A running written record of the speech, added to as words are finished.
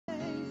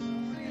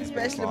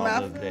especially my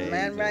Father's Day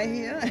man right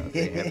here.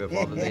 say happy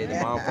Father's Day to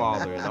my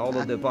father and all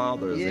of the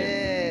fathers.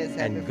 Yes,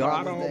 happy And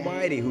God Father's Day.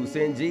 Almighty who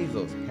sent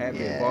Jesus.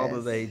 Happy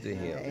Father's Yes. Day to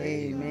him.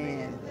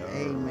 Amen. All right.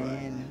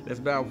 Amen. Let's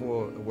bow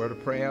for a word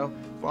of prayer.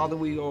 Father,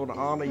 we want to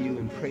honor you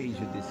and praise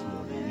you this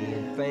morning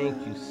again.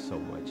 Thank you so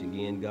much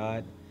again,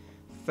 God.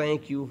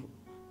 Thank you,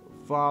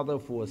 Father,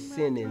 for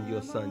sending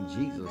your son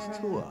Jesus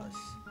to us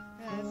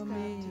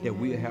that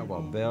we have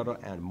a better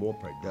and more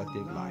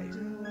productive life.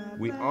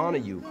 We honor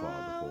you,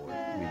 Father, for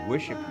it. We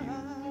worship you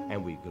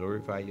and we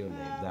glorify your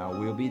name. Thou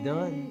will be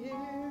done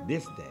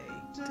this day.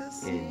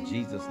 In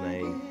Jesus'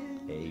 name,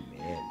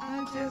 amen.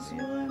 I just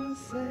want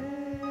to say,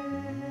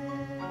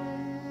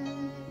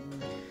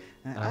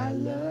 I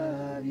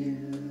love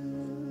you.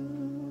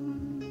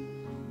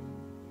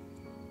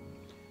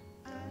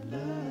 I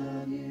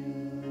love you.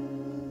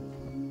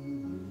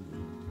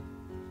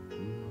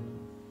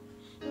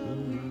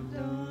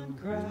 Don't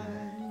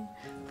cry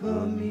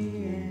for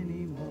me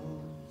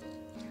anymore.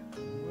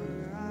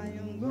 Where I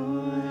am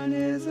going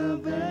is a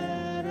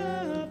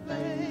better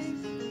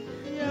place.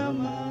 Your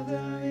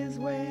mother is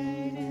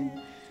waiting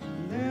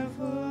there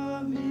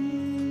for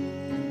me.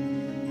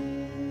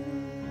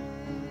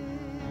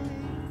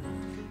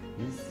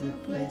 It's a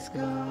place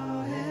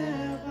called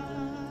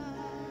heaven.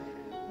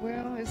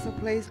 Well, it's a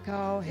place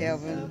called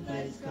heaven.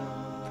 Praise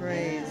God.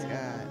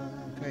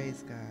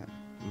 Praise God.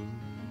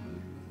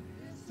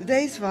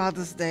 Today's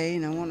Father's Day,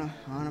 and I want to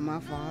honor my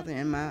father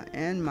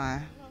and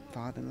my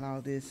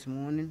father-in-law this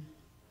morning.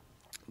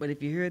 But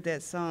if you heard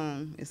that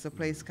song, it's a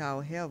place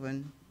called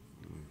heaven.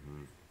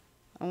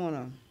 I want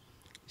to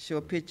show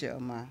a picture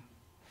of my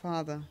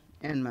father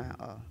and my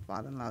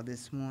father-in-law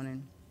this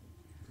morning.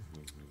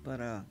 But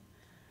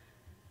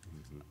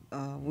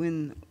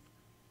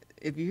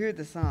if you hear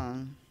the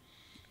song,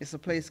 it's a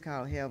place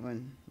called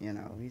heaven. You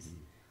know,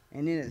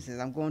 and then it says,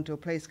 "I'm going to a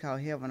place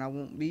called heaven. I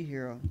won't be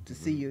here to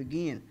see you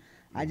again.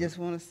 I just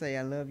want to say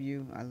I love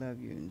you, I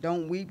love you.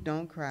 Don't weep,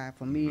 don't cry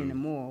for me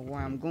anymore.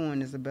 Where I'm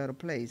going is a better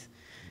place.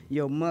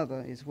 Your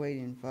mother is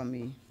waiting for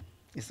me.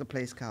 It's a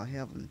place called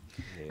heaven."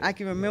 Yeah. I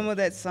can remember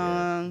that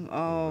song,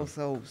 Yeah.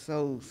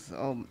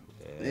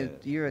 the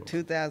year of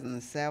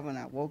 2007.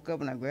 I woke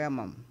up and I grabbed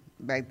my,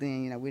 back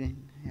then, you know, we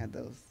didn't have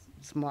those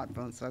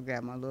smartphones, so I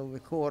grabbed my little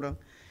recorder,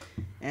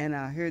 and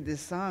I heard this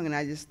song, and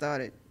I just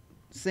started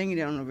singing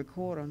it on the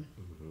recorder.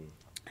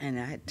 And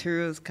I had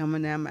tears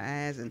coming down my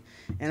eyes, and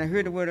I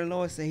heard the word of the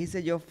Lord say, he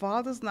said, your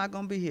father's not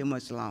going to be here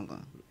much longer.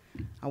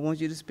 I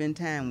want you to spend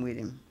time with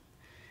him.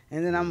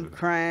 And then I'm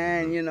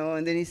crying, you know,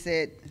 and then he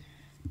said,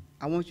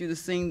 I want you to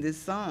sing this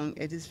song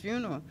at his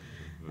funeral.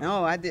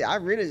 No, I did. I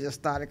really just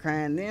started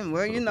crying then.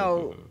 Well, you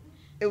know,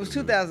 it was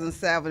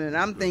 2007, and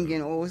I'm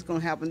thinking, oh, it's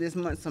going to happen this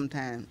month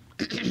sometime.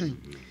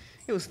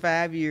 It was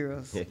 5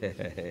 years.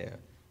 Yeah.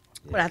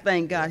 But I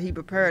thank God he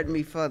prepared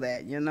me for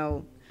that, you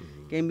know,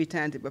 gave me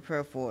time to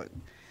prepare for it.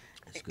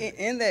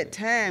 In that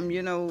time,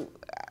 you know,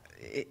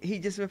 he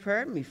just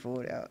prepared me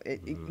for it.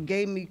 It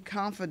gave me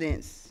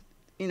confidence.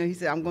 You know, he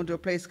said, I'm going to a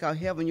place called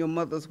heaven. Your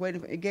mother's waiting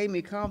for. It gave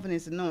me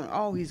confidence in knowing,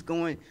 oh, he's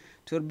going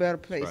to a better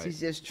place. Right. He's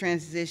just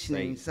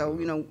transitioning. So,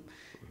 you know,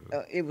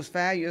 it was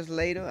 5 years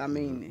later. I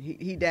mean,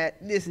 he died.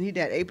 Listen, he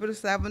died April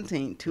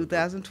 17,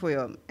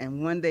 2012,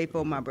 and one day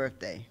before my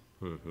birthday.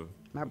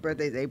 My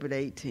birthday is April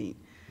 18th.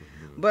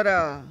 But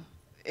I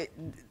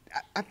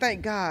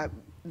thank God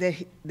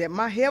that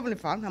my Heavenly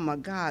Father, my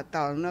God,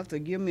 thought enough to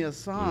give me a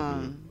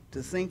song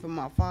to sing for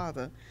my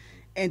father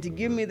and to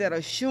give me that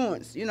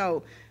assurance. You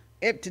know,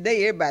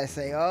 today everybody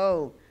say,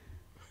 oh,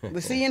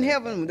 but see, in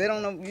heaven, they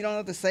don't know, you don't know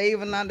if they're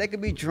saved or not. They could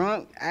be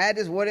drunk,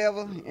 addicts,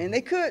 whatever, and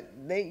they could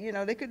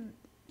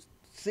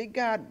seek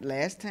God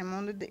last time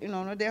on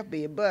the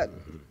deathbed. But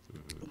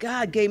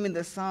God gave me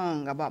the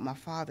song about my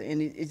father,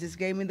 and it just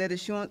gave me that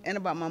assurance, and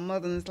about my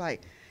mother. And it's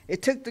like,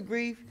 it took the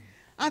grief.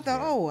 I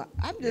thought,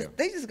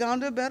 they just gone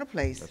to a better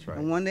place. That's right.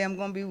 And one day I'm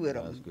going to be with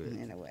them. That's good.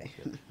 Anyway.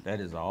 That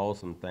is an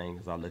awesome thing.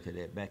 As I look at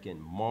that, back in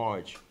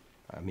March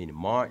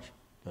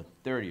the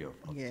 30th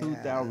of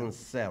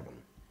 2007,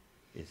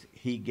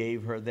 he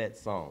gave her that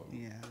song.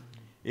 Yeah.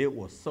 It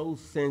was so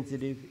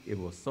sensitive. It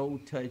was so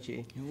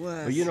touchy. It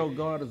was. But you know,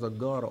 God is a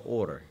God of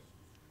order.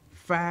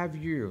 5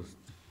 years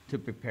to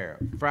prepare.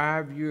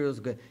 5 years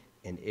ago,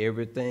 and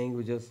everything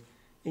was just,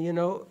 you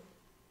know,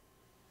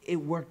 it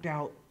worked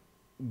out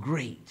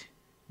great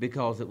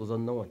because it was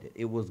anointed.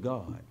 It was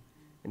God.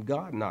 And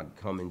God not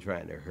coming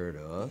trying to hurt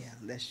us. Yeah,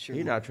 that's true.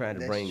 He's not trying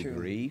to bring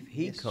grief.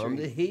 He come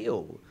to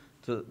heal,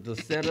 to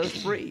set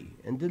us free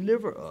and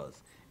deliver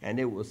us. And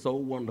it was so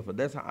wonderful.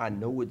 That's how I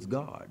know it's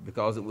God,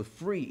 because it was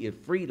free. It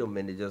freedom,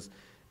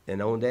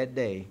 and on that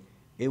day,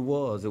 it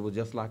was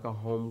just like a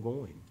home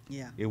going.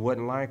 Yeah. It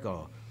wasn't like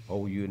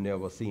you'll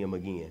never see him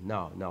again.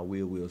 No,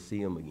 we will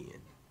see him again.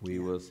 We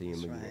will see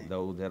him again. Right.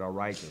 Those that are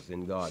righteous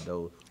in God,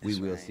 we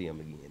will see him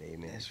again.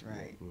 Amen. That's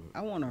right.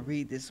 I want to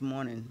read this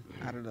morning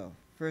out of the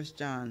 1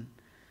 John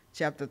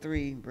chapter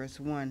 3, verse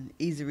 1,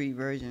 easy read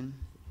version.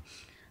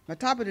 My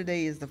topic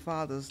today is the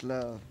Father's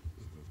love.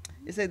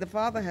 It says, the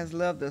Father has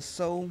loved us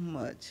so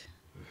much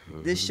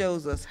This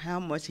shows us how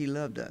much he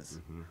loved us.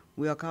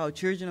 We are called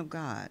children of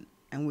God,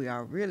 and we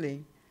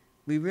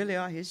really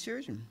are his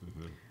children.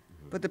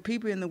 But the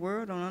people in the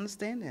world don't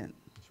understand that.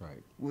 That's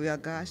right. We are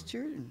God's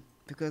children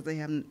because they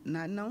have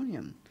not known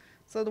him.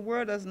 So the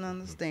world doesn't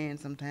understand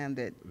sometimes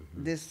that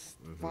this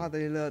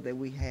fatherly love that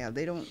we have.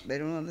 They don't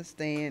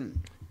understand.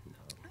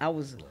 I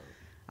was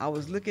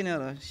looking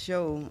at a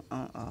show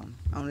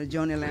on the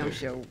Joni Lamb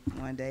show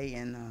one day,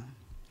 and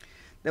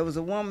there was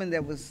a woman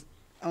that was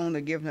on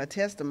to give her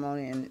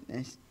testimony, and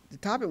the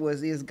topic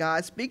was, "Is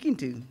God speaking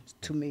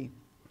to me?"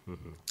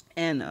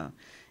 And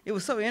it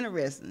was so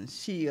interesting.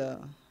 She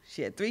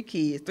had 3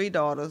 kids, 3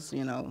 daughters,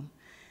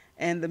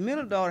 and the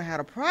middle daughter had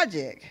a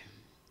project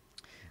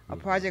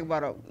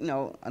about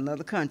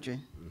another country,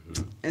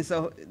 and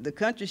so the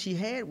country she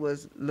had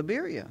was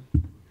Liberia.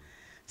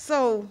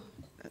 So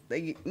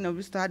they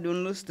we started doing a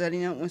little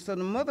studying, and so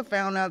the mother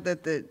found out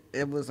that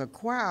it was a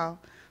choir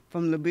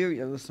from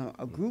Liberia. It was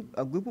a group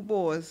of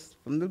boys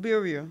from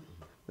Liberia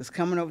was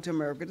coming over to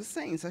America to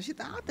sing. So she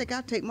thought, I think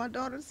I'll take my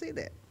daughter to see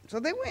that. So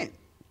they went.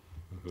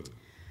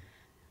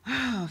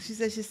 Oh, she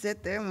said she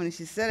sat there, and when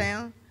she sat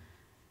down,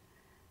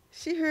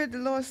 she heard the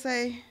Lord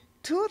say,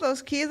 2 of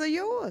those kids are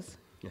yours.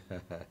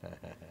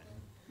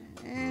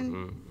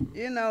 And,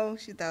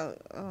 she thought,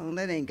 oh,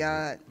 that ain't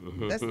God.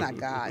 That's not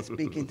God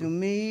speaking to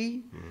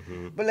me.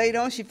 But later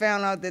on, she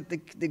found out that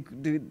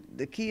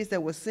the kids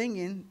that were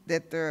singing,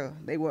 that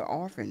they were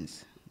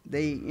orphans.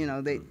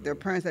 Their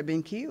parents had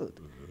been killed,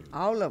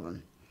 all of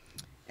them.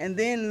 And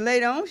then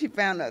later on, she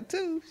found out,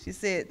 too, she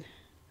said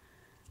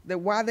that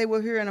while they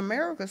were here in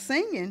America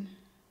singing,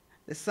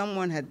 that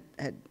someone had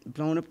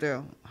blown up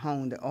their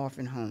home, the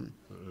orphan home.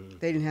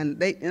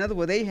 In other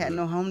words, they had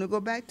no home to go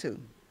back to.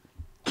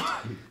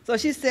 So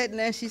she's sitting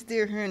there, she's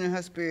still hearing in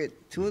her spirit,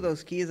 2 of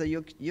those kids are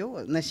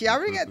yours. Now, she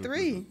already got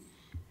 3.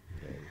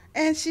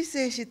 And she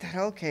said, she thought,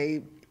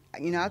 okay,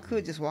 I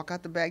could just walk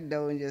out the back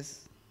door and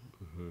just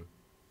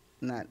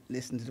not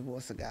listen to the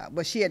voice of God.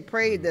 But she had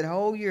prayed that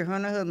whole year, her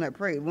and her husband had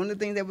prayed. One of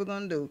the things they were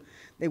going to do,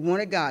 they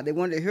wanted God. They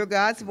wanted to hear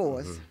God's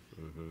voice.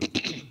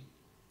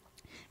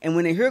 And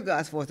when they hear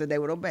God's voice, that they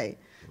would obey.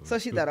 So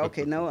she thought,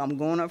 okay, no, I'm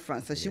going up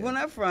front. So she went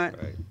up front.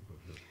 Right.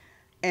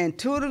 And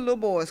 2 of the little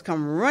boys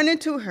come running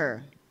to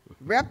her,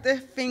 wrapped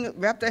their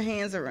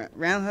hands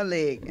around her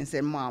leg, and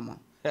said, "Mama."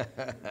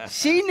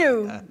 She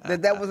knew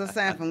that was a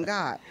sign from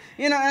God.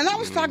 And I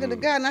was talking to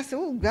God, and I said,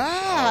 "Oh,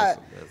 God,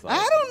 awesome.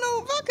 I don't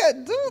know if I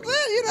could do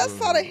that. That's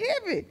sort of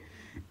heavy."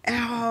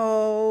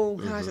 Oh,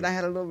 gosh, and I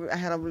had a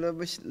little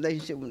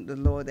relationship with the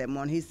Lord that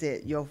morning. He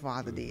said, "Your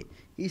father did."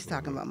 He's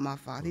talking about my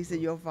father. He said,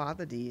 "Your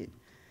father did."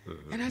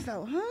 And I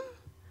thought, huh?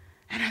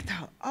 And I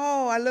thought,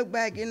 oh, I look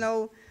back,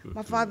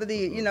 my father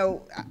did.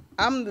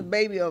 I'm the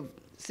baby of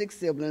 6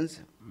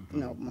 siblings,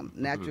 my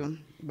natural,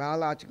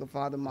 biological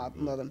father,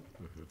 mother.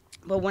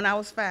 But when I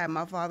was 5,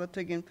 my father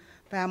took in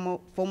 4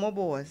 more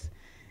boys.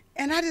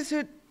 And I just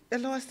heard the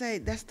Lord say,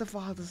 that's the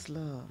Father's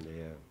love.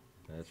 Yeah,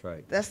 that's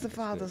right. That's the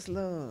Father's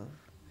love.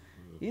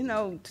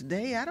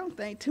 Today I don't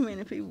think too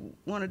many people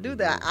want to do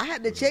that. I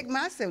had to check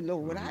myself,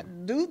 Lord, would I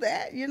do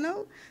that,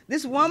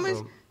 This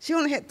woman, she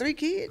only had 3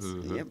 kids.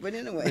 Yeah, but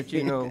anyway.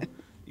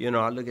 But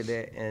I look at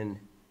that, and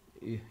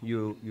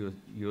you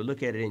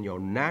look at it in your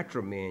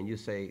natural man, you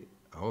say,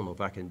 I don't know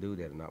if I can do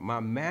that or not. My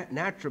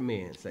natural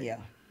man say, yeah.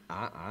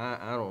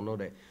 I don't know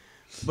that.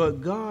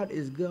 But God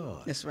is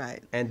God. That's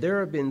right. And there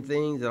have been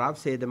things that I've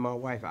said to my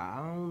wife, I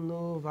don't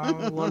know if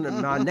I want to.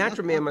 My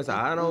natural man must say,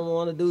 I don't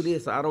want to do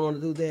this, I don't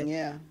want to do that.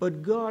 Yeah.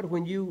 But God,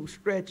 when you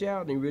stretch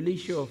out and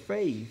release your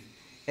faith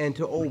and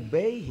to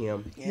obey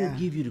him, he'll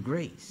give you the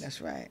grace. That's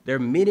right. There are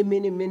many,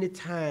 many, many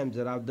times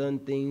that I've done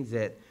things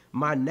that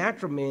my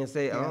natural man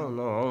say, I don't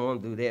know, I don't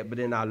want to do that. But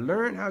then I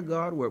learned how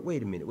God works.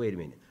 Wait a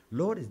minute.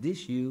 Lord, is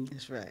this you?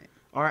 That's right.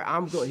 All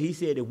right, he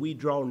said if we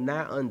draw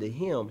nigh unto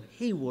him,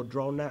 he will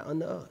draw nigh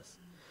unto us.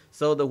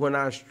 So that when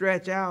I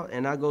stretch out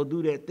and I go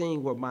do that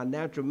thing where my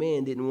natural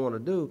man didn't want to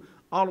do,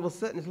 all of a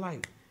sudden it's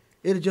like,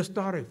 it just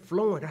started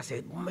flowing. I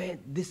said, man,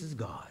 this is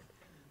God.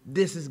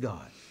 This is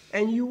God.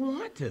 And you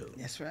want to.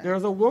 That's right.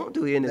 There's a want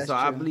to in it. That's so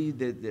true. I believe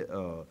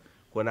that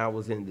when I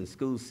was in the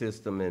school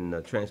system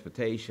and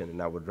transportation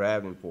and I was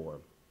driving for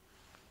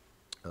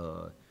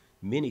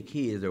many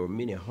kids, there were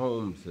many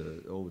homes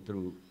over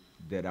through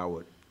that I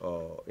would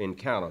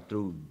encounter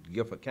through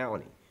Gifford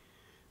County.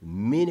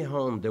 Many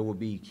homes there will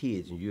be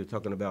kids, and you're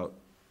talking about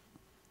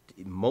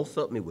most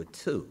of them it were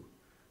 2.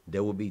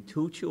 There will be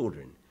 2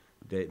 children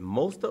that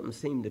most of them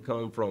seem to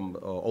come from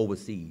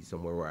overseas,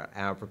 somewhere around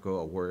Africa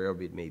or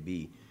wherever it may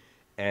be,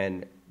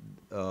 and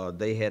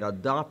they had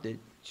adopted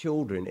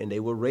children, and they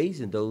were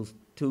raising those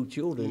 2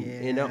 children.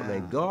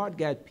 And God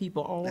got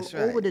people all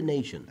over the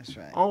nation,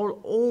 all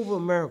over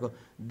America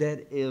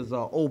that is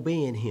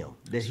obeying him,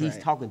 that he's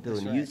talking to.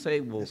 And you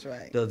say, well,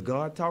 does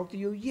God talk to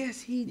you? Yes,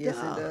 he does. Yes,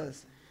 he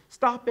does.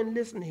 Stop and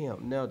listen to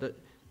him. Now,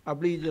 I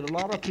believe that a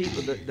lot of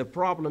people, the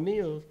problem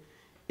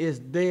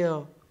is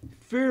they're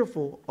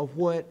fearful of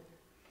what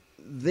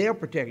they're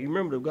protecting. You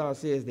remember that God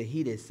says that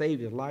he that saves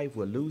his life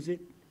will lose it?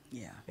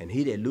 Yeah. And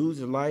he that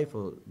loses life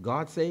for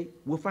God's sake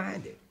will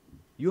find it.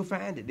 You'll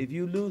find it. If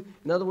you lose,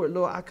 in other words,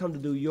 Lord, I come to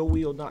do your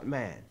will, not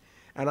mine.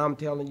 And I'm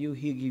telling you,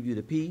 he'll give you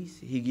the peace.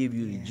 He'll give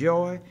you the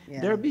joy. Yeah.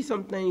 There'll be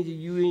some things that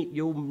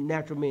your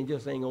natural man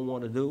just ain't going to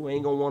want to do,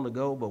 ain't going to want to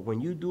go. But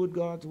when you do it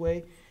God's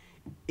way,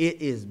 it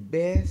is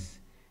best.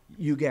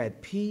 You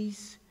got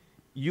peace.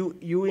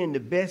 You're in the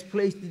best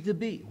place to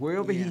be.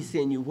 Wherever he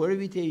send you,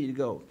 wherever he tell you to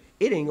go,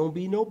 it ain't going to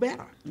be no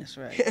better. That's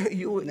right.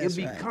 It'll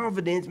be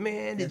confidence,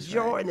 man, the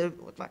joy. And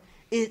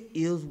it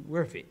is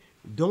worth it.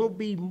 Don't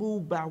be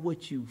moved by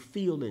what you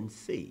feel and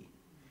see.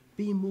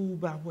 Be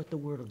moved by what the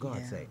Word of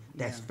God say.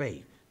 That's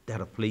faith.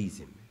 That'll please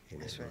him.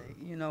 That's right.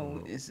 You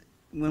know, it's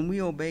when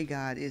we obey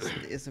God,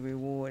 it's a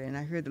reward. And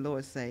I heard the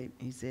Lord say,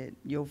 he said,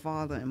 your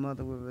father and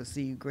mother will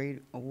receive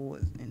great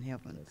awards in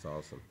heaven. That's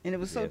awesome. And it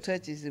was so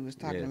touchy as he was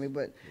talking to me.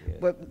 But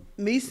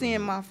me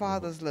seeing my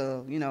father's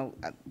love, you know,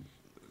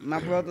 my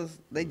brothers,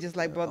 they just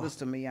like brothers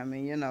to me. I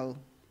mean, you know,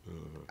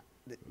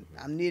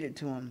 I'm needed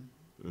to them.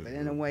 But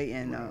in a way,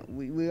 and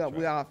we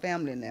are a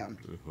family now.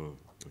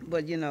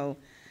 But, you know,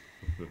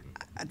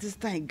 I just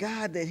thank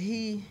God that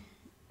he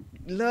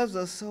loves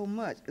us so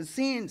much.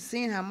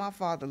 Seeing how my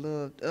father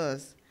loved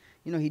us,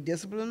 you know, he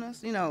disciplined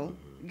us. You know,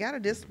 got to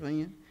discipline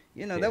you.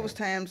 You know, there was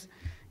times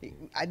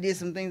I did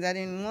some things I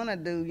didn't want to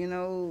do, you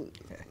know.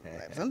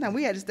 Sometimes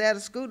we had to stay out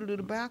of school to do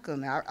the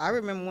balcony. I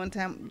remember one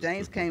time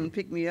James came and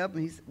picked me up,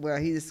 and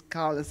he just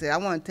called and said, I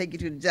want to take you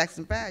to the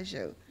Jackson 5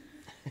 show.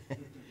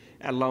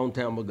 A long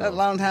time ago. A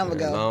long time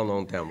ago. A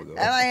long time ago. And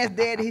I asked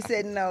Daddy, he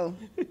said no.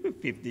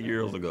 50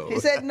 years ago. He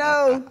said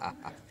no.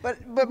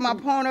 But my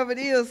point of it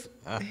is,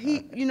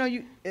 you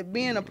know,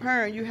 being a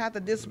parent, you have to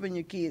discipline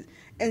your kids.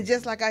 And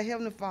just like our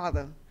Heavenly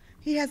Father,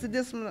 he has to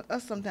discipline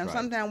us sometimes. Right.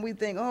 Sometimes we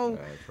think,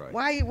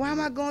 why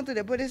am I going through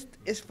that? But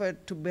it's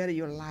to better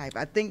your life.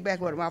 I think back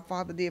what my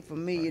father did for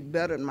me, it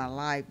bettered my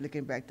life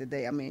looking back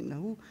today. I mean,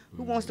 who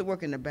wants to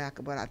work in the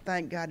back? But I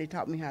thank God he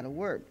taught me how to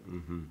work.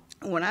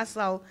 When I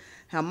saw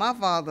how my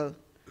father,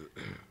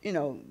 you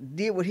know,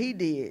 did what he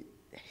did,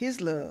 his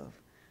love,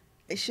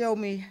 it showed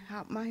me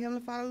how my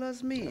Heavenly Father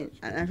loves me.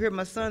 And I heard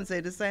my son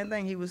say the same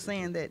thing. He was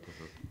saying that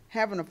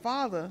having a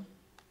father,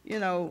 you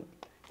know,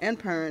 and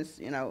parents,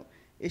 you know,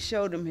 it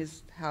showed him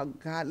how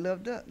God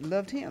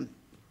loved him.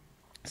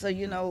 So,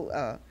 you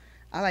know,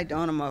 I like to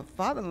honor my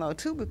father-in-law,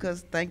 too,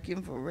 because thank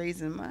him for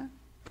raising my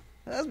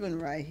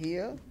husband right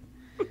here.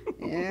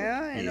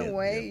 Yeah, in a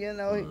way, you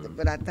know.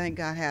 But I thank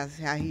God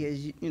how he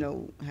is, you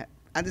know.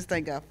 I just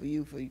thank God for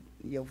you, for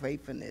your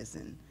faithfulness.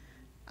 And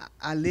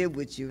I live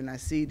with you, and I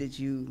see that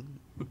you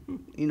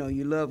know,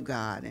 you love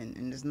God,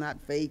 and it's not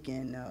fake.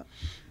 And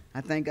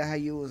I thank God how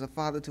you was a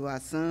father to our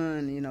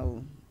son, you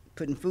know,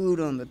 putting food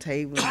on the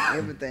table and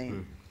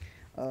everything.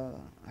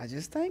 I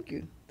just thank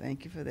you.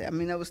 Thank you for that. I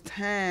mean, there was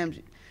times,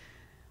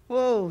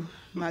 whoa,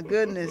 my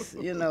goodness,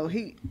 you know,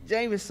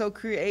 James is so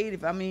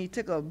creative. I mean, he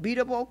took a beat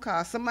up old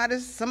car,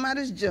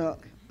 somebody's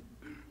junk,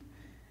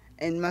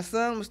 and my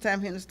son was time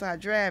for him to start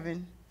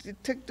driving. He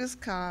took this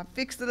car,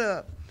 fixed it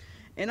up,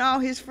 and all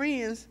his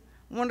friends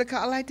wanted a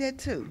car like that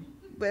too.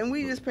 But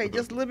we just paid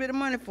just a little bit of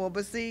money for it.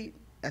 But see,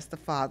 that's the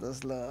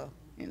Father's love,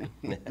 you know.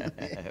 Well,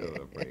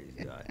 praise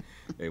God.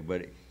 Hey,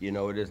 but you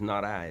know, it is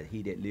not I,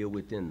 he that live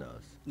within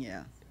us.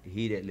 Yeah.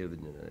 He that lives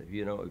within us.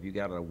 You know, if you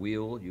got a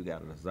will, you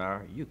got a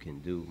desire, you can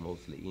do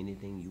mostly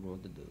anything you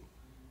want to do.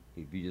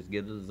 If you just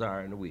get a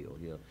desire and a will,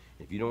 you know.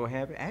 If you don't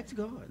have it, ask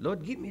God,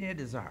 Lord, give me that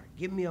desire.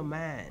 Give me a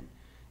mind.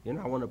 You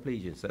know, I want to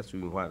please you. So that's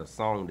why the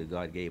song that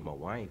God gave my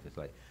wife is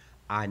like,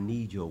 I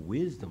need your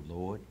wisdom,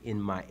 Lord, in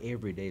my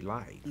everyday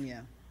life.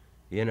 Yeah.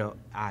 You know,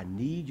 I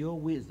need your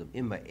wisdom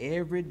in my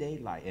everyday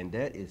life. And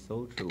that is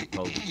so true.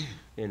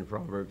 In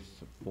Proverbs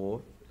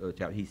 4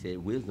 chapter, he said,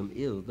 wisdom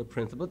is the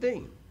principal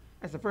thing.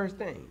 That's the first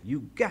thing.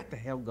 You got to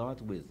have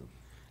God's wisdom.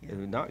 Yeah. If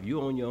not,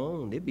 you on your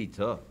own, it'd be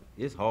tough.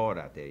 It's hard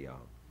out there,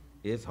 y'all.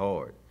 It's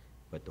hard.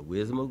 But the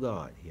wisdom of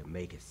God, he'll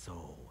make it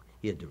so.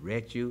 He'll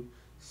direct you.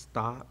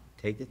 Stop.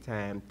 Take the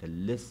time to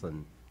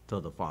listen to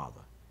the Father.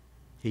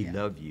 He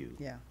loves you.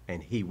 Yeah.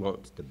 And he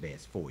wants the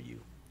best for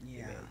you.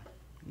 Yeah. Amen.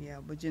 Yeah,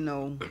 but you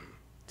know,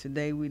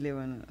 today we live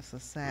in a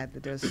society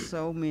that there's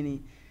so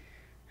many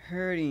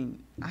hurting.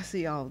 I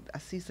see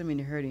so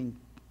many hurting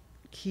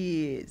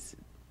kids,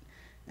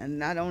 and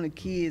not only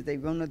kids, they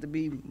grown up to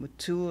be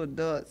mature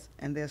adults,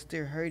 and they're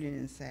still hurting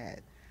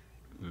inside.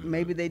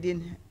 Maybe they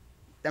didn't.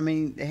 I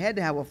mean, they had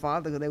to have a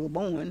father because they were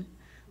born,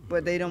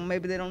 but they don't.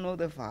 Maybe they don't know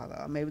their father,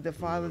 or maybe their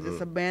father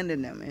just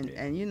abandoned them.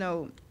 And you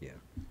know,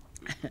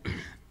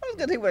 I'm gonna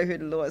tell you what I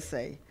heard the Lord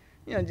say.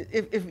 You know,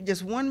 if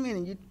just 1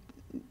 minute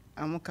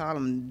I'm gonna call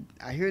them.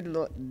 I hear the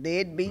Lord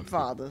deadbeat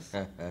fathers.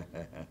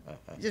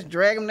 Just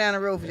drag them down the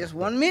road for just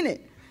 1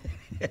 minute.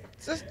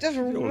 Just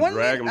 1 minute.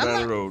 Drag them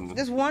down the road.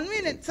 Just 1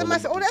 minute.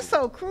 Somebody said, "Oh, that's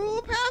so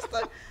cruel,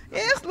 Pastor." Yeah,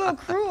 it's a little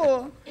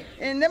cruel,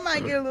 and they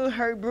might get a little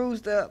hurt,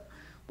 bruised up.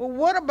 But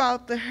what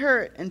about the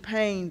hurt and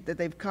pain that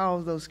they've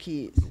caused those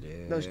kids,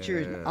 those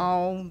children,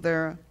 all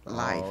their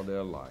life? All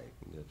their life.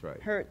 That's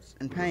right. Hurts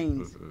and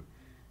pains,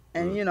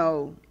 and you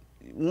know,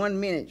 1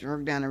 minute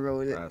drove down the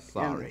road.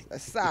 Sorry.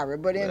 Sorry,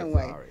 but That's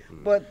anyway. sorry.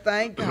 But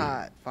thank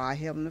God for our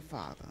Heavenly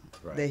Father.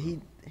 Right. That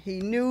he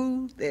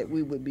knew that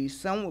we would be,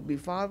 some would be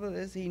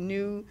fatherless. He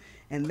knew,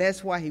 and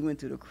that's why he went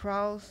to the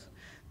cross.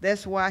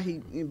 That's why he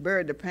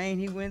buried the pain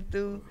he went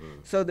through,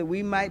 so that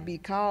we might be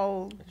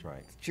called That's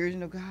right.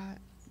 children of God.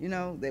 You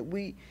know, that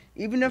we,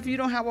 even if you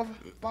don't have a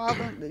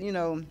father, you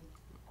know,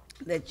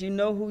 that you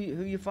know who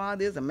your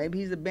father is, or maybe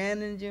he's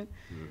abandoned you,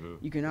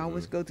 you can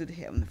always go to the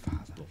Heavenly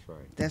Father. That's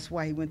right. That's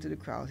why he went to the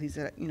cross. He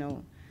said, you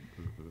know,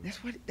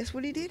 that's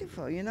what he did it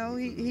for. You know,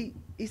 he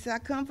said, I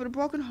come for the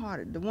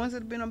brokenhearted, the ones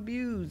that have been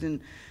abused and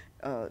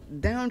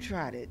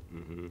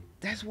downtrodden.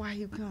 That's why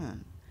he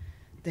come,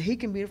 that he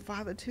can be a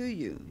father to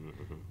you.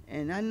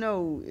 And I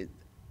know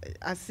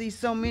I see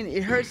so many.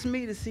 It hurts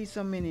me to see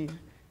so many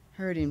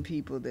hurting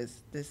people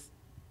that's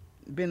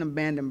been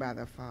abandoned by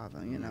their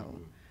father. You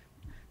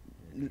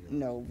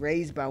know,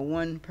 raised by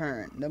one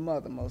parent, the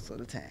mother most of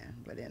the time.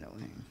 But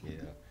anyway.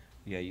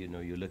 Yeah. You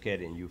know, you look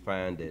at it and you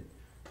find that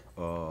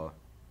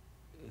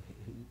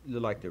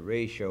look like the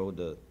ratio,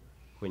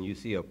 when you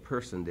see a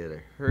person that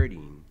are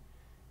hurting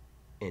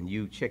and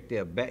you check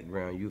their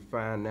background, you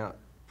find out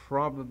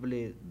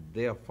probably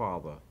their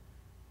father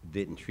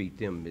didn't treat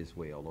them as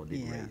well, or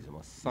didn't raise them,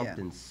 or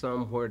something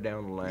somewhere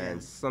down the line,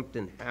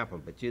 something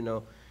happened. But you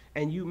know,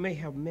 and you may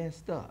have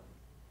messed up,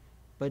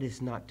 but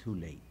it's not too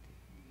late,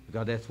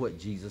 because that's what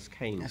Jesus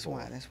came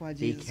for. That's why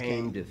Jesus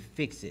came to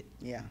fix it.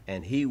 Yeah.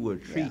 And he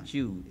would treat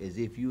you as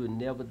if you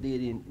never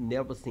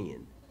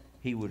sinned.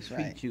 He would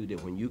treat you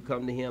that when you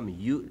come to him,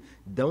 you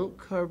don't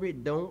cover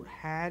it, don't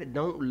hide it,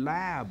 don't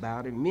lie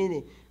about it.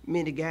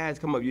 Many guys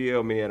come up,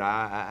 yeah, man,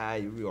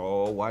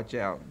 oh, watch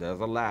out, there's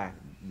a lie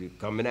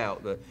coming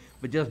out.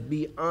 But just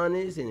be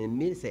honest and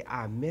admit, say,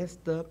 I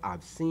messed up,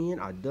 I've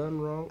sinned, I've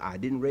done wrong, I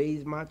didn't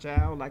raise my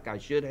child like I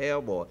should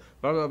have, or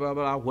blah, blah, blah,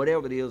 blah,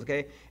 whatever it is,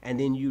 okay? And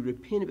then you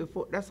repent it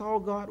before. That's all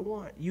God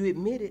wants. You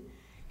admit it.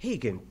 He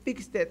can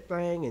fix that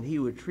thing, and he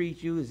will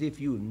treat you as if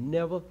you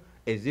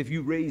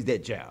raised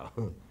that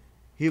child.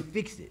 He'll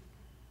fix it.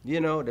 You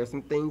know, there's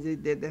some things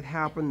that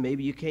happen.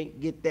 Maybe you can't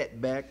get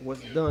that back,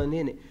 what's done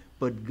in it.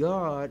 But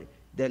God,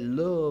 that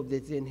love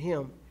that's in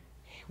him,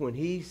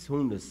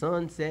 whom the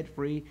Son set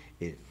free,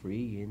 is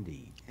free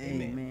indeed.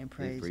 Amen.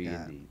 Praise free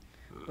God. Indeed.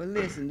 But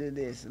listen to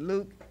this.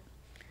 Luke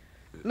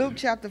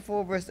chapter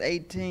 4, verse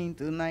 18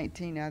 through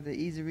 19, out of the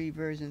easy read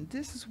version.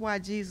 This is why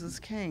Jesus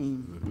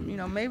came. You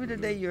know, maybe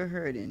today you're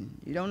hurting.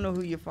 You don't know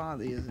who your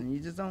father is, and you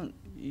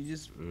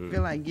just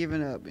feel like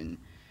giving up, and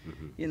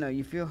you know,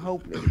 you feel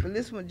hopeless. But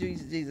listen what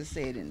Jesus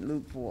said in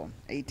Luke 4,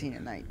 18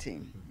 and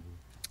 19.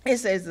 It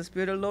says, the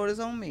Spirit of the Lord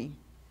is on me.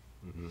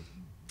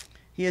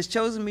 He has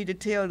chosen me to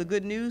tell the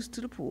good news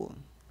to the poor.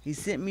 He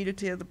sent me to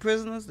tell the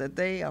prisoners that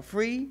they are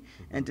free,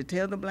 and to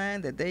tell the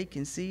blind that they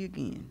can see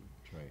again.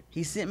 Right.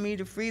 He sent me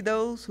to free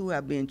those who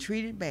have been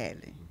treated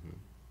badly.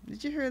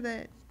 Did you hear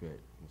that?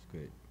 That's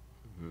good.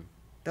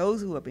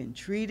 Those who have been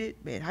treated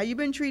bad. How you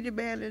been treated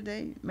badly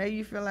today? Maybe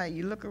you feel like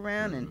you look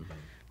around and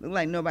look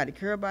like nobody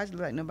care about you,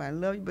 look like nobody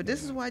love you. But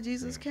this is why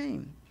Jesus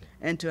came.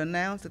 And to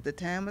announce that the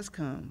time has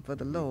come for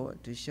the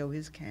Lord to show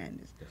his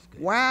kindness.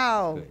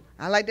 Wow. Good.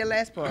 I like that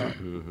last part.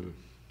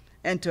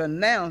 And to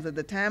announce that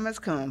the time has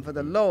come for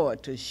the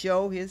Lord to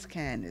show his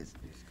kindness.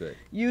 That's good.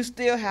 You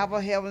still have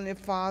a heavenly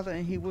Father,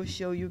 and he will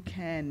show you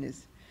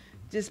kindness.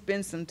 Just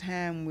spend some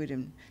time with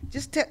him.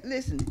 Just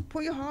listen,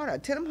 pull your heart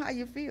out. Tell him how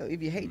you feel.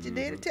 If you hate your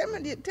daddy, tell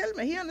him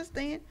he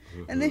understands.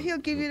 And then he'll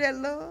give you that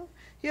love.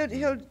 He'll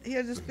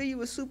just fill you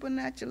with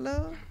supernatural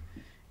love.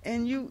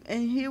 And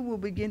he will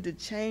begin to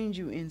change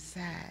you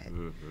inside.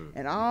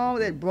 And all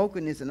that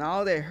brokenness and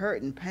all that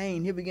hurt and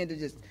pain, he'll begin to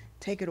just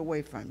take it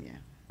away from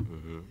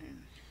you.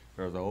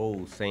 There's an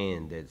old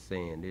saying that's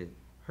saying that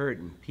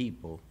hurting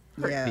people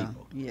hurt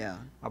people. Yeah.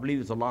 I believe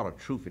there's a lot of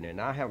truth in that.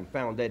 And I haven't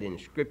found that in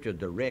Scripture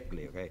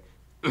directly, okay?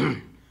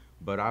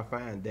 But I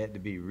find that to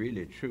be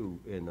really true.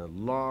 In a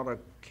lot of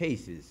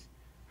cases,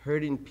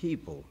 hurting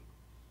people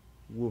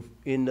will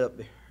end up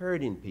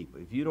hurting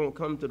people. If you don't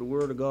come to the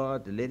Word of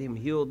God to let him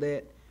heal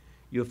that,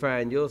 you'll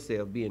find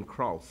yourself being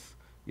cross,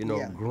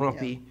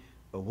 grumpy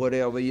or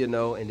whatever,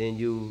 and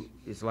then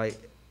it's like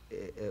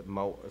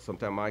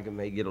sometimes I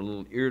may get a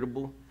little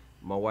irritable.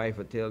 My wife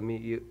will tell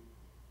me,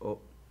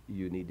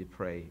 you need to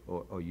pray,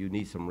 or you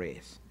need some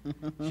rest.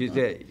 She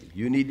said,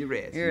 you need to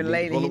rest. Your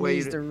lady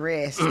needs to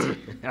rest.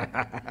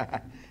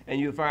 And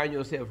you find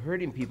yourself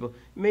hurting people,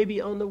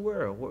 maybe on the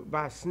world,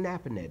 by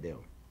snapping at them.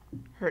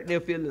 Hurt their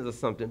feelings or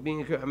something.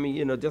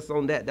 Just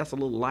on that's a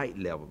little light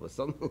level. But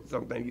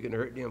sometimes you can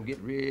hurt them, get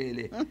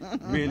really,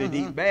 really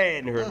deep,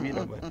 bad and hurt,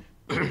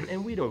 But,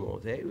 and we don't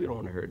want that. We don't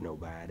want to hurt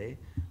nobody.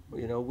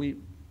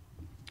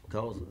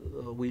 Because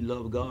we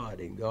love God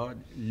and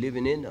God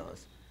living in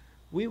us.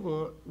 We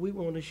want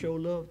to show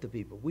love to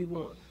people.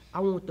 I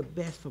want the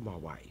best for my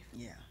wife.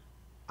 Yeah.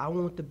 I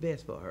want the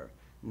best for her.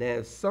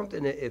 Now,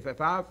 something that if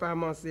I find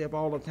myself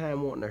all the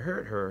time wanting to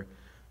hurt her,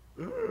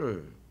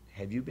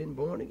 have you been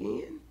born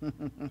again?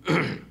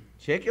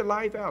 Check your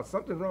life out.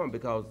 Something's wrong,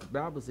 because the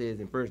Bible says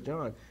in 1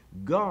 John,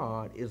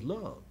 God is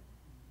love.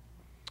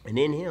 And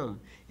in him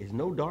is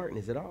no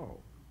darkness at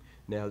all.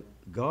 Now,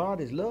 God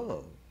is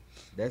love.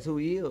 That's who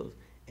he is.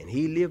 And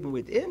he living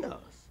within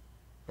us.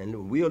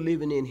 And we are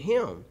living in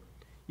him.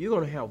 You're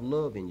going to have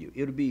love in you.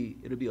 It'll be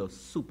a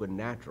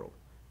supernatural,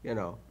 you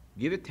know.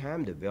 Give it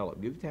time to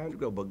develop. Give it time to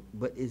grow.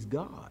 But it's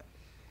God.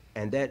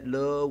 And that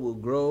love will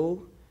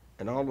grow.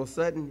 And all of a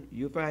sudden,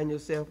 you'll find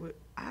yourself,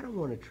 I don't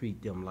want to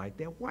treat them like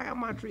that. Why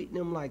am I treating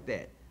them like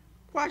that?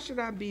 Why should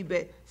I be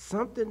bad?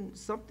 Something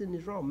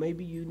is wrong.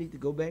 Maybe you need to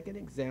go back and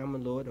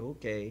examine, Lord.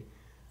 Okay,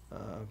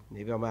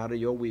 maybe I'm out of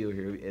your will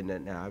here, and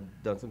now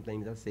I've done some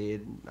things I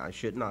said I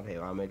should not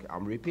have.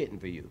 I'm repenting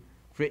for you,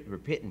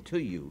 repenting to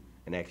you,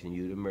 and asking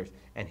you to mercy.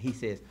 And he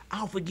says,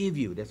 I'll forgive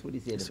you. That's what he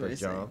said in 1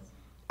 John.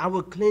 I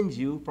will cleanse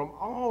you from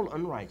all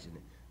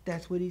unrighteousness.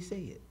 That's what he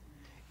said.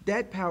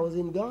 That power is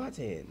in God's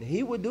hand.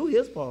 He will do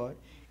his part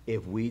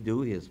if we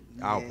do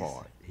our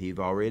part. He's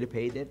already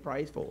paid that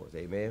price for us.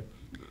 Amen.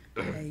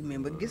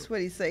 Amen. But guess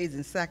what he says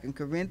in 2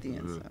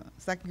 Corinthians?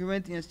 2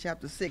 Corinthians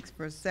chapter 6,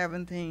 verse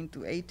 17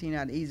 to 18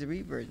 out of the Easy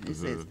Read version.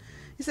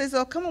 He says,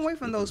 so come away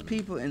from those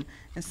people and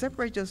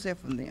separate yourself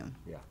from them,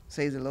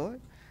 says the Lord.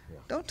 Yeah.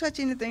 Don't touch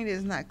anything that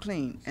is not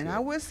clean, and I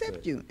will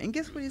accept you. And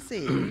guess what he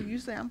said? You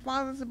say, I'm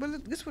father.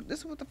 But this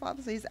is what the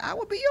father says. I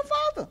will be your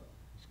father.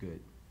 It's good.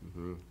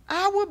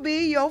 I will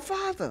be your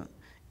father,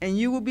 and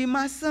you will be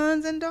my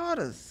sons and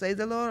daughters, says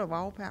the Lord of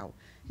all power.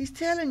 He's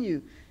telling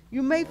you,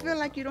 you may feel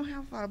like you don't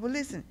have a father, but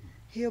listen,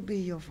 he'll be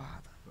your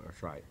father.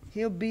 That's right.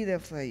 He'll be there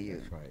for you.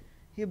 That's right.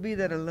 He'll be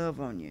there to love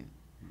on you.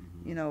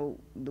 You know,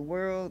 the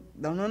world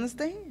don't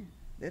understand.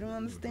 They don't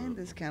understand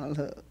this kind of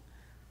love.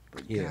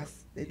 But gosh,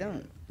 they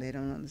don't. They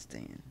don't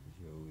understand.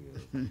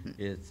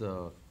 It's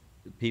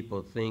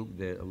people think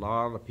that a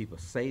lot of people,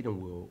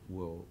 Satan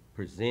will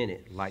present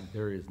it like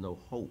there is no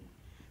hope.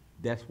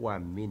 That's why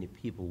many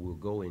people will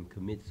go and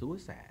commit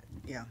suicide.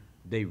 Yeah.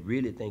 They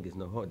really think it's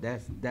no hope.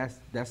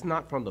 That's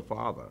not from the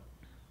Father.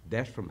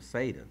 That's from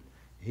Satan.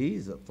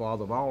 He's the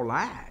father of all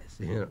lies.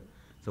 You know?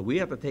 So we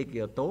have to take the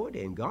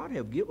authority, and God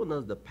has given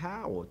us the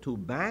power to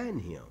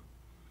bind him,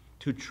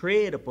 to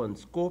tread upon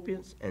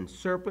scorpions and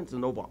serpents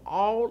and over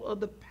all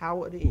of the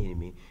power of the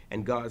enemy.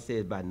 And God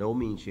says, by no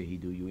means shall he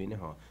do you any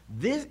harm.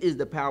 This is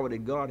the power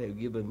that God has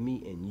given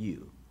me and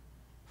you.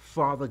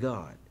 Father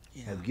God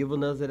has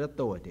given us that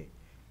authority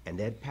and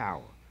that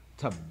power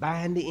to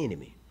bind the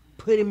enemy,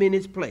 put him in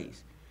his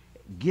place.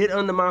 Get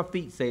under my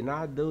feet, Satan.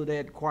 I do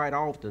that quite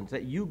often.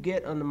 Say, you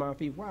get under my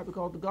feet. Why?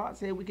 Because God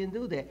said we can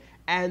do that.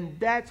 And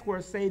that's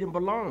where Satan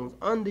belongs,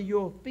 under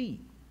your feet,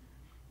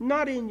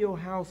 not in your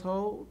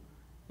household.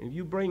 If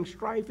you bring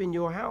strife in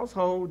your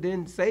household,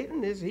 then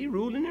Satan he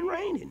ruling and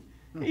reigning.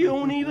 You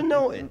don't even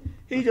know it.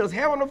 He just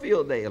having a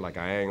field day. Like,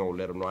 I ain't gonna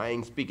let him know. I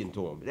ain't speaking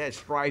to him. That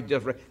strife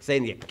just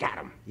saying, you got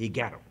him. You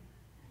got him.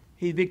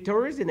 He's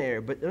victorious in there.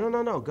 But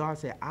no. God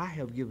said, I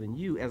have given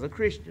you, as a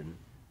Christian,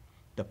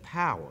 the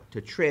power to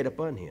tread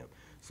upon him.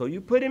 So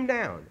you put him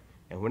down.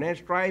 And when that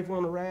strife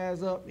want to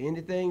rise up,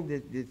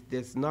 anything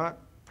that's not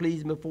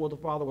pleasing before the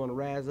Father want to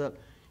rise up,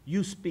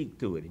 you speak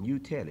to it and you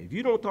tell it. If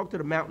you don't talk to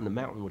the mountain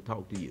will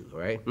talk to you, all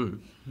right?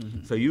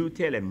 So you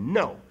tell him,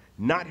 no,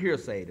 not here,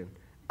 Satan.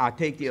 I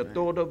take the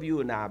authority of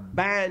you and I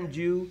bind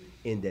you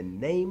in the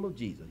name of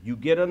Jesus. You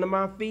get under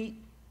my feet,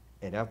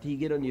 and after you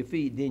get on your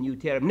feet, then you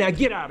tell him, now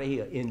get out of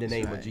here in the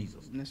name of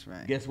Jesus. That's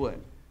right. Guess what?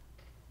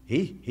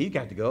 He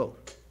got to go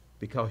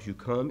because you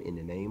come in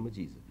the name of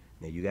Jesus.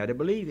 Now you got to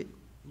believe it.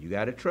 You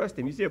got to trust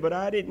him. You say, but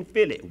I didn't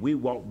feel it. We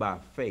walk by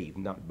faith,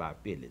 not by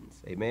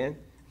feelings. Amen?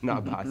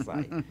 Not by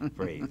sight.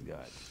 Praise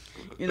God.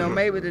 You know,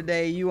 maybe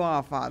today you are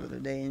a father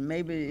today, and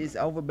maybe it's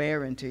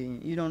overbearing to you.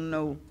 You don't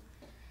know.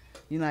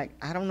 You're like,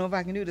 I don't know if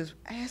I can do this.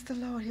 Ask the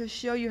Lord. He'll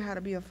show you how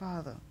to be a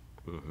father.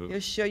 He'll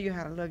show you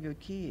how to love your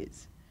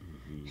kids.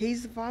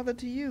 He's the father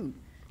to you.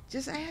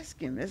 Just ask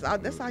him.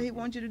 That's all he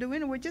wants you to do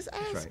anyway. Just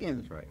ask him.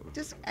 That's right.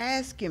 Just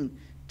ask him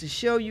to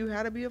show you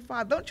how to be a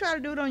father. Don't try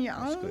to do it on your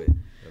own. Good.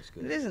 That's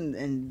good. Listen,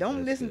 and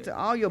don't listen to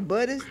all your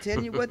buddies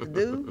telling you what to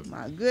do.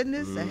 My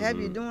goodness, and have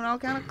you doing all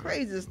kind of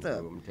crazy stuff.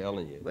 I'm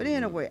telling you. But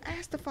anyway,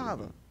 ask the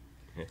Father.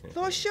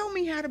 Lord, show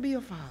me how to be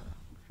a father.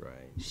 That's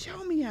right.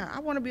 Show me how. I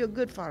want to be a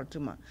good father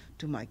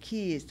to my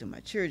kids, to my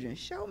children.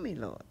 Show me,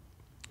 Lord.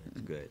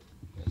 That's good.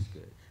 That's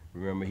good.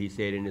 Remember, he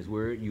said in his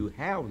word, you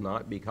have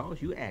not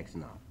because you ask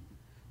not.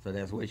 So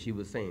that's what she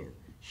was saying.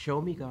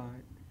 Show me,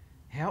 God.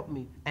 Help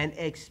me. And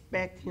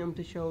expect him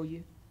to show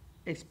you.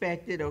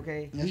 Expect it,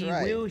 okay? That's he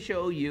right. will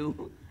show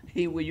you.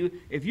 He will.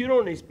 If you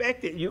don't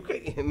expect it, you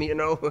can,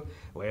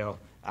 well,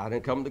 I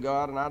done come to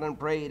God and I done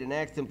prayed and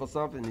asked him for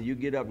something, and you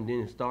get up and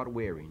then start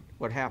worrying.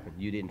 What happened?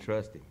 You didn't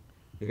trust him.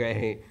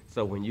 Okay?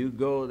 So when you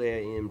go there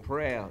in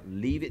prayer,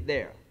 leave it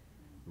there.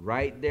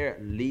 Right there,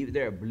 leave it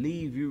there.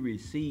 Believe you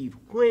receive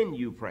when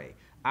you pray.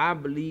 I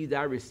believe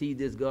I receive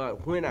this,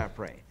 God, when I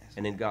pray.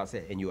 And then God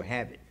said, and you'll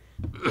have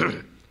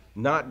it.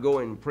 Not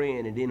going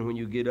praying, and then when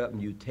you get up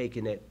and you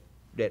taking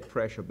that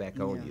pressure back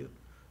on you.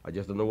 I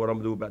just don't know what I'm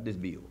going to do about this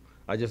bill.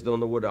 I just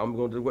don't know what I'm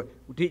going to do.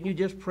 Didn't you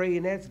just pray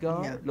and ask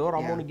God, Lord,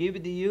 I'm going to give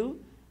it to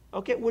you?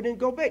 Okay, well then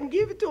go back and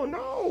give it to him.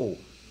 No.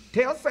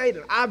 Tell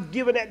Satan, I've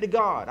given that to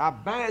God. I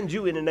bind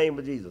you in the name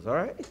of Jesus, all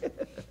right?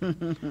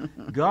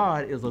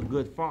 God is a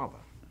good father.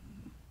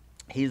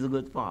 He's a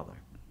good father.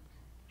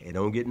 It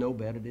don't get no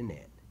better than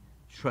that.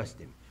 Trust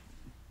him.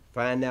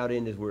 Find out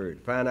in his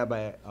word. Find out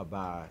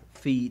by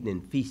feeding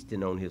and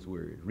feasting on his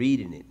word,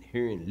 reading it,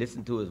 hearing,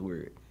 listen to his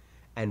word,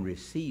 and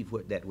receive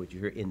what you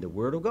hear in the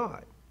word of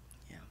God.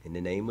 Yeah. In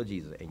the name of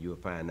Jesus. And you'll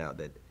find out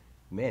that,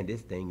 man,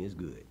 this thing is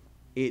good.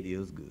 It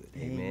is good.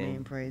 Amen.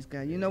 Amen. Praise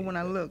God. You know, when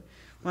I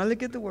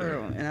look at the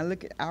world and I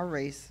look at our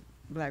race,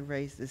 black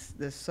race,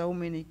 there's so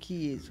many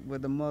kids where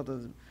the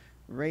mother's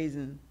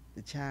raising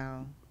the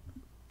child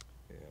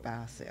by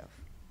herself.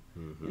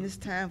 Mm-hmm. And it's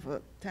time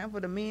for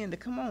the men to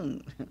come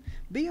on,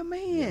 be a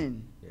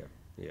man.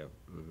 Yeah.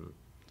 Mm-hmm.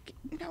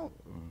 You know,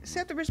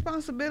 accept the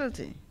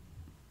responsibility.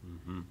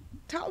 Mm-hmm.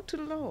 Talk to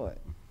the Lord.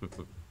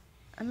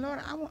 And Lord,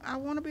 I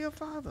want to be a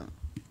father.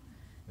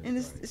 That's and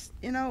it's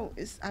you know,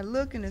 I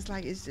look and it's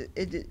like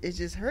it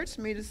just hurts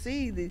me to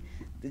see the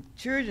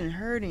children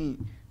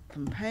hurting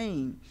from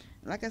pain.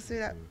 Like I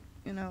said,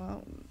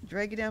 I'll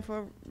drag you down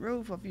for a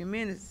road for a few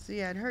minutes, see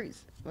how it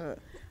hurts. But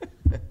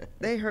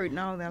they hurting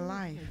all their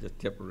life. Just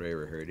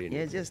temporary hurt, isn't it?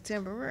 Yeah, just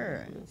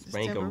temporary.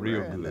 Spank them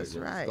real good. That's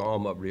right.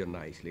 Storm up real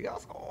nicely.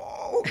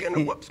 Oh, can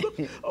I whoops.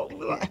 Oh,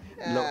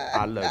 no,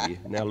 I love you.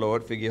 Now,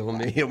 Lord, forgive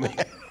me.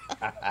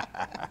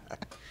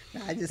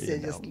 I just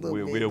said just a little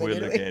bit. We'll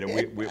look at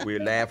it.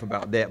 We'll laugh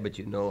about that, but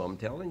I'm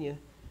telling you,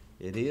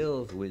 it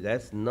is.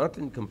 That's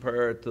nothing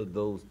compared to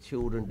those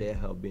children that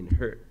have been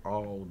hurt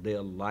all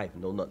their life.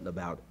 Know nothing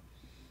about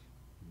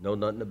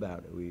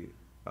it.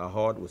 Our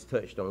heart was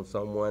touched on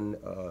someone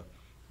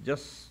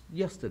just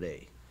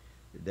yesterday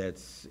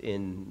that's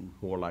in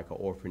more like an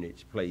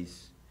orphanage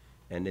place,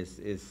 and it's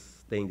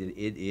thing that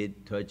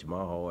it touched my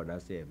heart, and I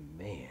said,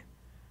 man,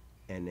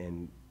 and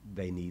then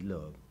they need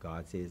love.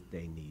 God says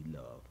they need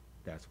love.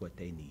 That's what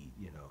they need,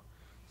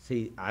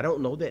 See, I don't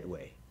know that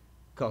way,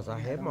 because I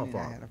had my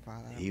father.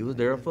 He was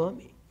there for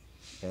me.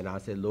 And I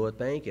said, Lord,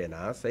 thank you. And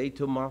I say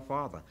to my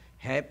father,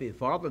 happy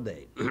Father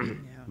Day.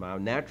 My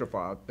natural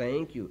father,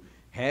 thank you.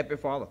 Happy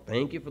Father,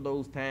 thank you for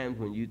those times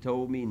when you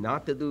told me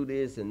not to do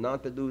this and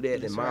not to do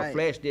that, and my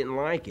flesh didn't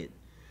like it.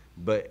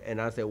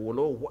 And I said, well,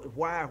 Lord,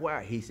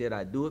 why? He said,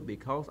 I do it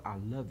because I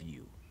love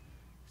you.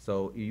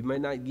 So you may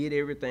not get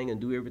everything and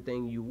do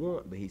everything you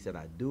want, but he said,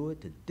 I do it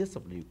to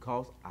discipline you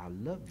because I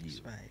love you.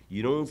 That's right.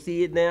 You don't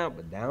see it now,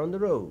 but down the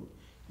road,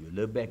 you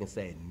look back and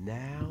say,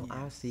 now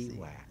I see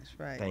why. That's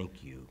right.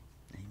 Thank you.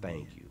 Amen.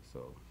 Thank you.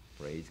 So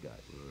praise God.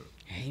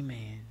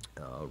 Amen.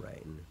 All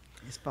right.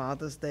 It's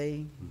Father's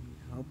Day.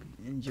 Hope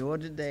you enjoy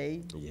the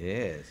day.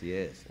 Yes.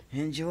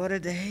 Enjoy the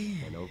day.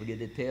 And don't forget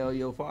to tell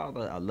your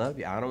father, I love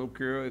you. I don't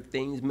care if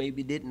things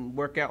maybe didn't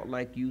work out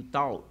like you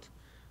thought,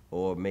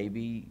 or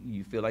maybe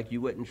you feel like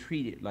you wasn't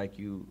treated like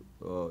you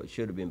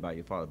should have been by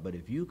your father. But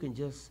if you can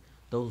just,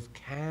 those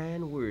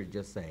kind words,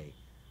 just say,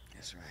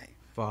 that's right.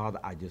 Father,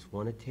 I just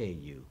want to tell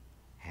you,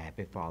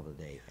 happy Father's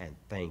Day, and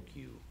thank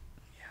you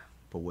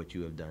for what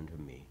you have done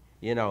for me.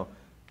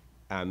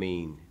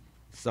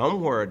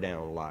 Somewhere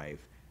down life,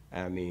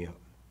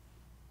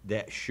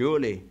 that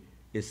surely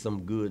is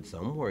some good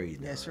somewhere.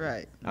 That's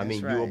right.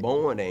 You were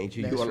born, ain't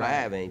you? You're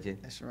alive, ain't you?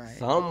 That's right.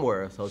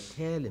 Somewhere. So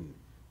tell him,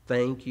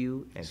 thank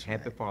you, and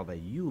happy Father.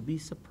 You'll be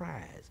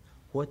surprised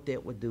what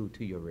that would do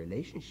to your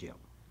relationship.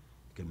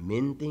 You can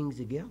mend things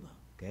together,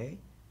 okay?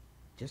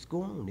 Just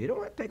go on. It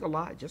don't have to take a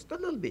lot, just a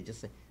little bit.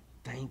 Just say,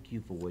 thank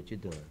you for what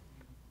you've done.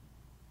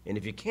 And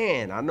if you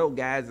can, I know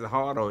guys are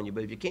hard on you,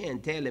 but if you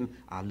can, tell him,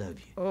 I love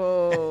you.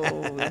 Oh,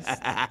 that's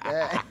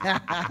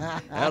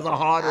a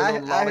hard on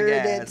a lot of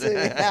guys.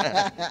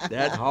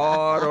 That's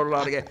hard on a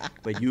lot of guys.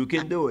 But you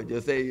can do it.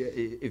 Just say,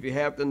 if you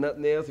have to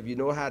nothing else, if you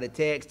know how to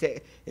text,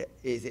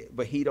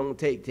 but he don't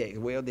take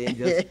text. Well, then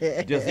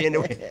just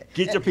anyway,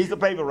 get your piece of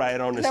paper right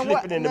on and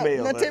slip it in the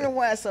mail. Now tell me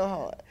why it's so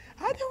hard.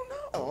 I don't know.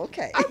 Oh,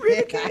 okay. I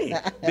really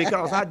can't.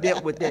 Because I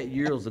dealt with that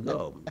years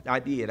ago. I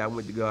did. I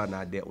went to God and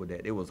I dealt with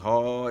that. It was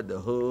hard to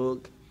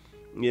hug,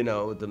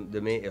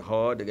 the man,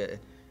 hard to get,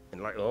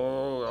 and like,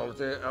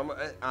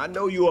 I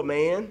know you're a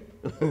man,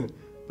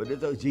 but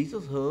it's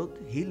Jesus hugged.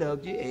 He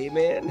loved you.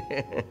 Amen.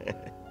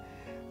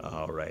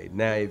 All right.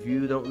 Now, if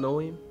you don't know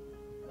him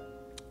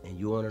and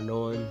you want to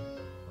know him,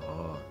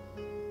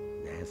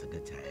 now's a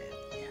good time.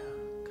 Yeah.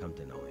 Come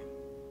to know him.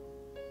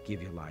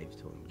 Give your life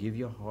to him. Give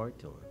your heart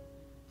to him.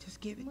 Just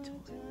give it to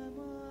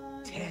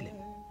him. Tell him,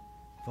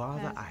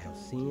 Father, I have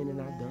sinned and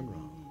I've done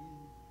wrong.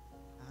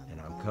 And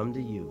I'm come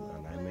to you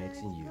and I'm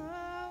asking you,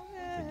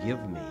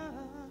 forgive me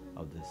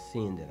of the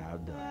sin that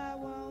I've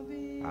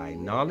done. I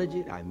acknowledge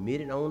it, I admit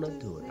it, own up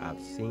to it.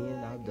 I've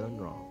sinned, I've done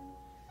wrong.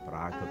 But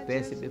I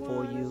confess it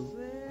before you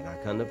and I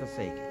come to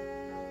forsake it.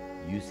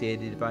 You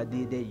said that if I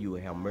did that, you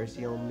would have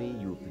mercy on me,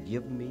 you would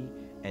forgive me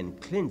and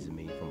cleanse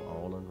me from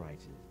all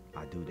unrighteousness.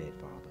 I do that,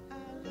 Father.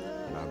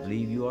 And I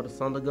believe you are the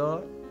Son of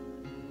God.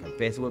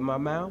 Confess it with my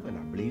mouth, and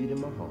I believe it in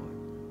my heart.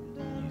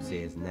 You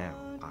says, now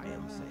I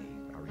am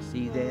saved. I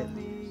receive that.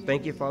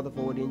 Thank you, Father,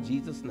 for it in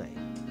Jesus' name.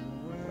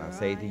 And I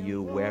say to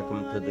you,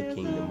 welcome to the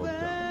kingdom of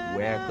God.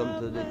 Welcome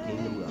to the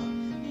kingdom of God.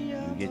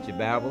 get your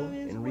Bible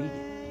and read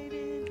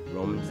it.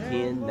 Romans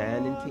 10, 9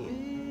 and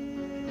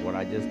 10. What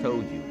I just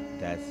told you,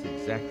 that's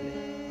exactly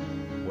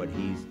what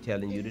he's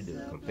telling you to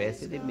do.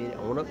 Confess it, admit it,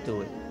 own up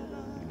to it,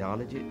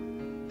 acknowledge it.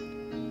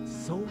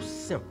 So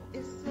simple.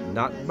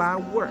 Not by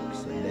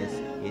works, unless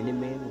any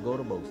man will go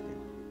to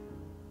boasting,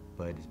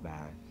 but it's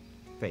by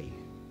faith,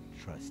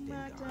 trust in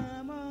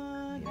God.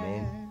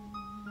 Amen.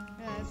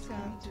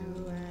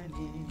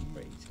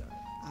 Praise God.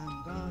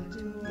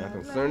 Now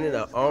concerning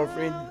the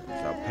offering,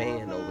 it's our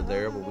pan over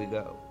there where we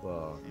go.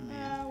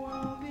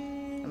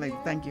 I'd like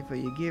to thank you for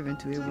your giving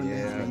to everyone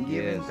that's been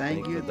giving. Yes,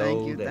 Thank you, for thank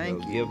those you, that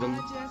thank have you. given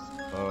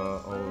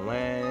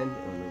online,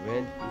 on the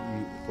rent,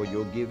 for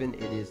your giving.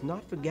 It is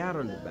not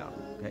forgotten about.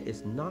 Okay?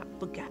 It's not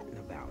forgotten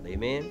about.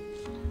 Amen.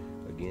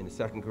 Again,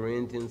 2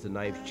 Corinthians, the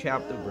 9th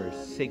chapter,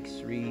 verse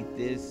 6, read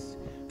this.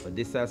 But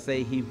this I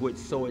say, he which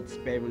soweth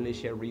sparingly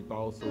shall reap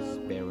also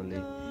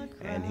sparingly,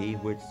 and he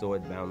which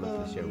soweth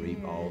bountifully shall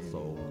reap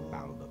also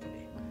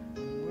bountifully.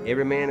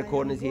 Every man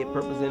according as he had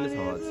purpose in his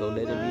heart, so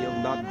let him give,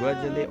 not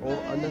grudgingly or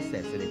of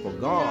necessity, for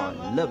God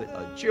loveth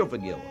a cheerful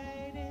giver.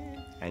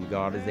 And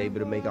God is able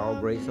to make all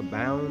grace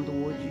abound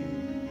toward you,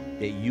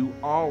 that you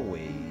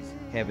always,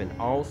 having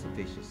all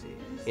sufficiency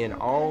in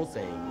all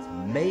things,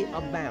 may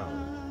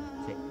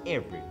abound to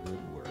every good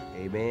work.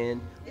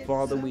 Amen.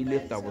 Father, we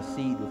lift our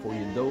seed before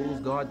you, those,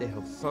 God, that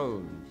have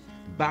sown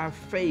by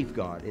faith,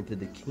 God, into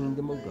the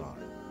kingdom of God,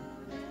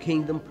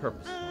 kingdom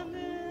purpose, Father.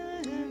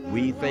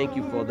 We thank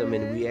you for them,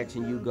 and we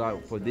asking you,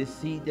 God, for this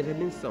seed that has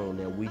been sown.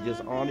 And we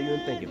just honor you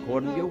and thank you,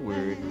 according to your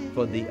word,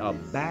 for the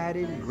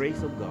abiding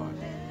grace of God.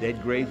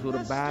 That grace will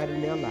abide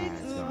in their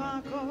lives,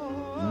 God.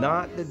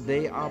 Not that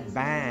they are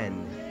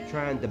buying,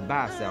 trying to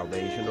buy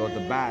salvation or to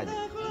buy it,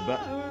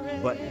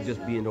 but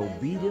just being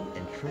obedient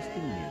and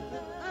trusting you.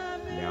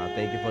 Now,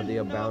 thank you for the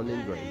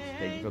abounding grace.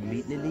 Thank you for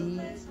meeting the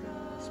needs,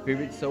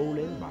 spirit, soul,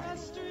 and body.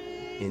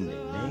 In the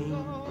name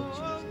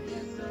of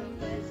Jesus.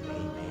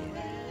 Amen.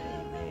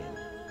 Amen.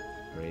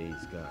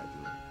 Praise God.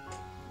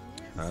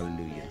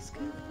 Hallelujah.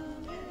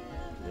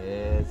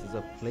 Yes, it's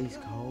a place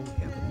called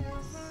heaven.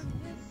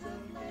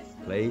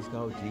 Place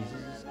called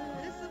Jesus.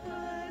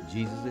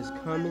 Jesus is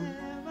coming.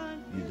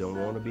 You don't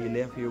want to be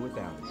left here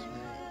without him.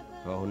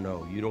 Oh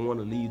no, you don't want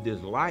to leave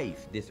this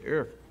life, this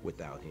earth,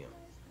 without him.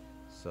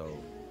 So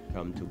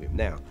come to him.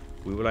 Now,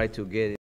 we would like to get